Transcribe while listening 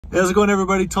Hey, how's it going,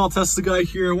 everybody? Tall Tesla guy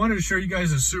here. I wanted to show you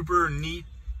guys a super neat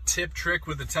tip trick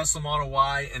with the Tesla Model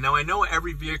Y. And now I know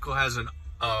every vehicle has a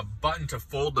button to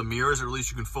fold the mirrors, or at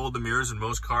least you can fold the mirrors in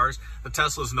most cars. The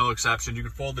Tesla is no exception. You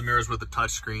can fold the mirrors with the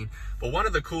touch screen. But one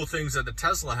of the cool things that the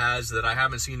Tesla has that I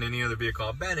haven't seen any other vehicle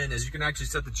I've been in is you can actually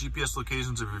set the GPS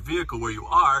locations of your vehicle where you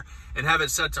are and have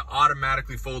it set to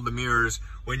automatically fold the mirrors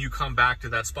when you come back to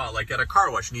that spot. Like at a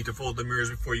car wash, you need to fold the mirrors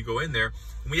before you go in there.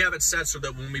 And we have it set so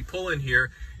that when we pull in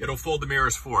here, it'll fold the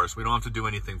mirrors for us. We don't have to do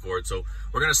anything for it. So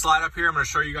we're gonna slide up here. I'm gonna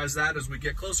show you guys that as we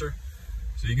get closer.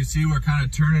 So you can see we're kind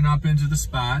of turning up into the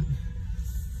spot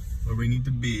where we need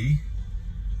to be.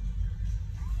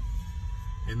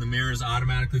 And the mirrors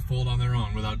automatically fold on their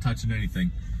own without touching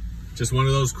anything. Just one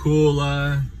of those cool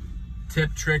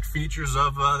tip trick features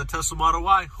of the Tesla Model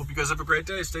Y. Hope you guys have a great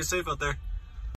day. Stay safe out there.